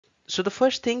So the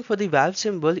first thing for the valve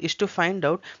symbol is to find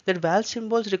out that valve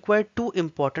symbols require two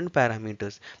important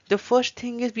parameters. The first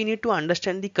thing is we need to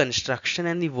understand the construction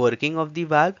and the working of the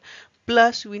valve.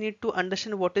 Plus we need to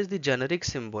understand what is the generic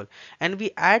symbol, and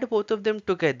we add both of them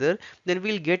together, then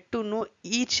we'll get to know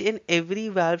each and every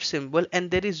valve symbol,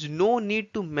 and there is no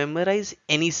need to memorize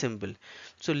any symbol.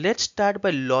 So let's start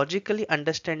by logically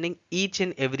understanding each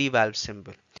and every valve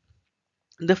symbol.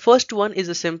 The first one is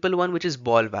a simple one, which is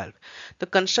ball valve. The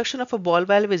construction of a ball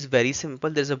valve is very simple.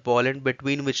 There's a ball in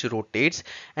between which rotates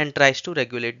and tries to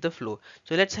regulate the flow.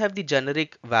 So let's have the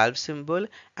generic valve symbol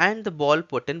and the ball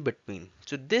put in between.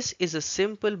 So this is a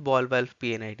simple ball valve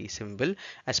P&ID symbol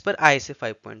as per ISA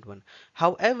 5.1.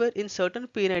 However, in certain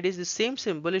P&IDs, the same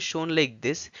symbol is shown like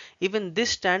this. Even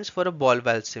this stands for a ball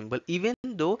valve symbol. Even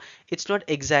though it's not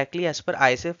exactly as per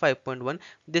ISA 5.1,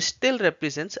 this still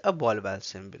represents a ball valve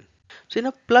symbol. So in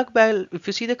a plug valve, if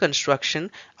you see the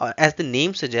construction, as the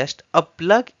name suggests, a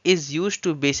plug is used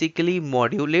to basically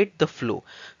modulate the flow.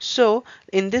 So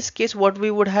in this case, what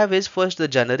we would have is first the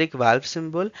generic valve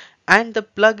symbol, and the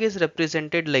plug is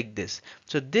represented like this.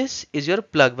 So this is your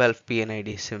plug valve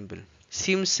P&ID symbol.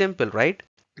 Seems simple, right?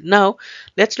 Now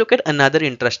let's look at another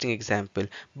interesting example,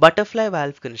 butterfly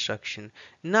valve construction.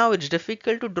 Now it's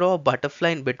difficult to draw a butterfly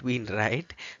in between,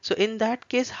 right? So in that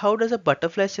case, how does a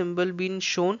butterfly symbol being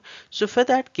shown? So for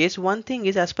that case, one thing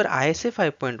is, as per ISA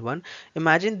 5.1,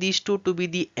 imagine these two to be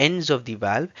the ends of the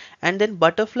valve, and then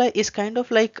butterfly is kind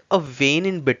of like a vein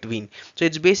in between. So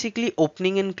it's basically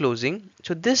opening and closing.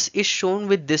 So this is shown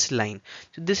with this line.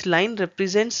 So this line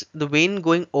represents the vein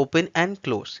going open and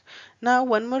close. Now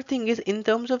one more thing is, in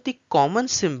terms of the common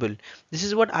symbol, this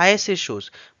is what ISA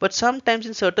shows, but sometimes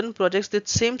in certain projects that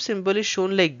same symbol is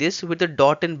shown like this with a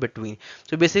dot in between.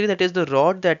 So basically that is the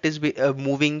rod that is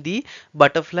moving the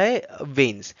butterfly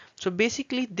veins. So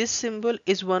basically this symbol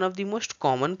is one of the most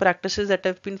common practices that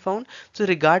have been found. So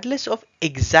regardless of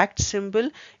exact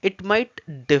symbol, it might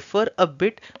differ a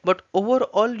bit, but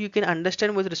overall you can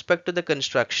understand with respect to the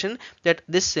construction that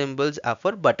these symbols are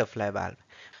for butterfly valve.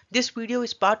 This video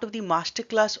is part of the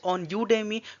masterclass on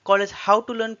Udemy called as How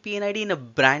to Learn P&ID in a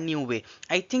Brand New Way.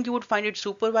 I think you would find it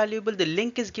super valuable. The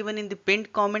link is given in the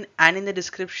pinned comment and in the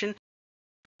description.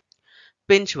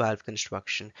 Pinch valve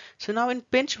construction. So now in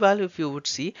pinch valve, if you would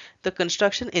see, the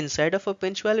construction inside of a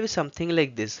pinch valve is something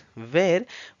like this, where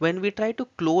when we try to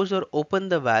close or open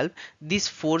the valve, these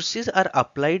forces are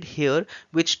applied here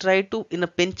which try to, in a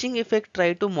pinching effect,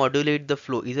 try to modulate the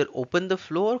flow, either open the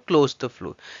flow or close the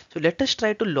flow. So let us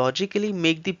try to logically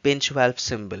make the pinch valve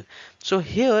symbol. So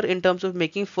here, in terms of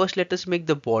making, first let us make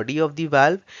the body of the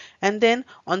valve, and then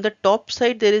on the top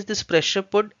side there is this pressure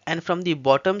put, and from the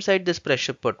bottom side this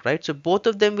pressure put, right? So both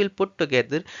of them will put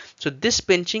together. So this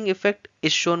pinching effect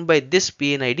is shown by this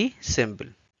P&ID symbol.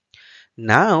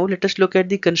 Now let us look at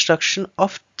the construction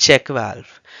of check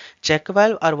valve. Check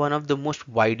valve are one of the most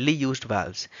widely used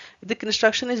valves. The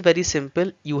construction is very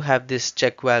simple. You have this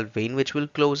check valve vein which will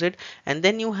close it, and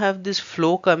then you have this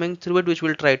flow coming through it which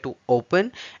will try to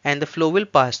open, and the flow will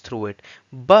pass through it.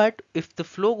 But if the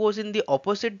flow goes in the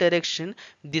opposite direction,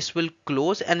 this will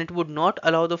close and it would not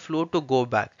allow the flow to go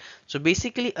back. So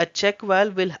basically a check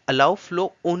valve will allow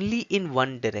flow only in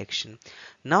one direction.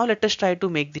 Now let us try to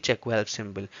make the check valve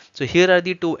symbol. So here are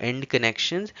the two end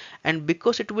connections, and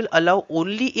because it will allow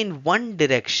only in one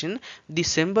direction, the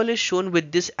symbol is shown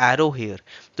with this arrow here.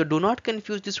 So do not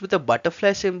confuse this with a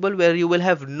butterfly symbol where you will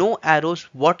have no arrows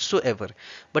whatsoever.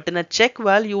 But in a check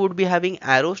valve you would be having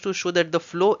arrows to show that the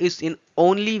flow is in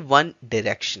only one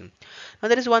direction. Now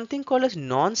there is one thing called as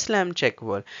non-slam check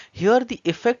valve. Here the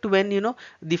effect, when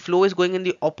the flow is going in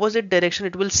the opposite direction,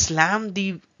 it will slam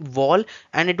the wall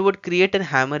and it would create a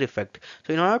hammer effect.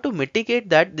 So in order to mitigate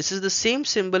that, this is the same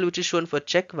symbol which is shown for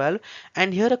check valve,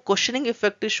 and here a cushioning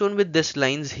effect is shown with this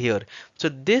lines here. So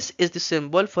this is the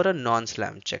symbol for a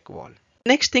non-slam check valve.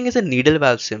 Next thing is a needle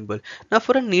valve symbol. Now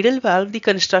for a needle valve, the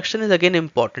construction is again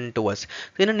important to us.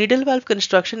 So in a needle valve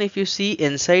construction, if you see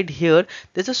inside here,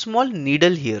 there's a small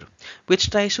needle here which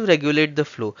tries to regulate the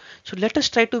flow. So let us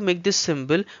try to make this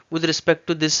symbol with respect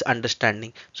to this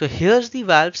understanding. So here's the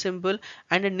valve symbol,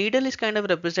 and a needle is kind of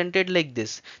represented like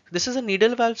this. This is a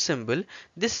needle valve symbol.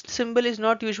 This symbol is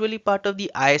not usually part of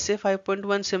the ISA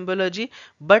 5.1 symbology,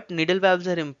 but needle valves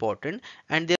are important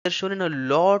and they are shown in a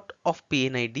lot of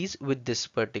P&IDs with this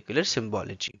particular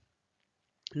symbology.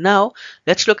 Now,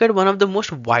 let's look at one of the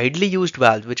most widely used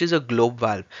valves, which is a globe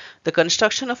valve. The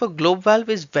construction of a globe valve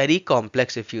is very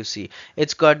complex if you see.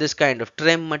 It's got this kind of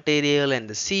trim material and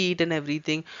the seat and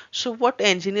everything. So what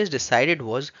engineers decided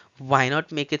was, why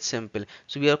not make it simple?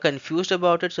 So we are confused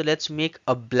about it. So let's make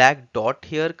a black dot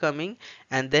here coming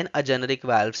and then a generic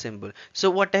valve symbol. So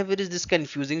whatever is this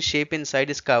confusing shape inside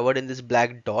is covered in this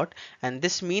black dot, and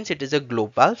this means it is a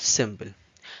globe valve symbol.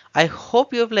 I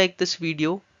hope you have liked this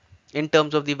video in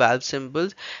terms of the valve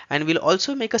symbols, and we'll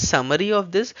also make a summary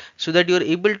of this so that you're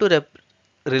able to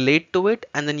relate to it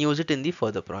and then use it in the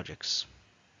further projects.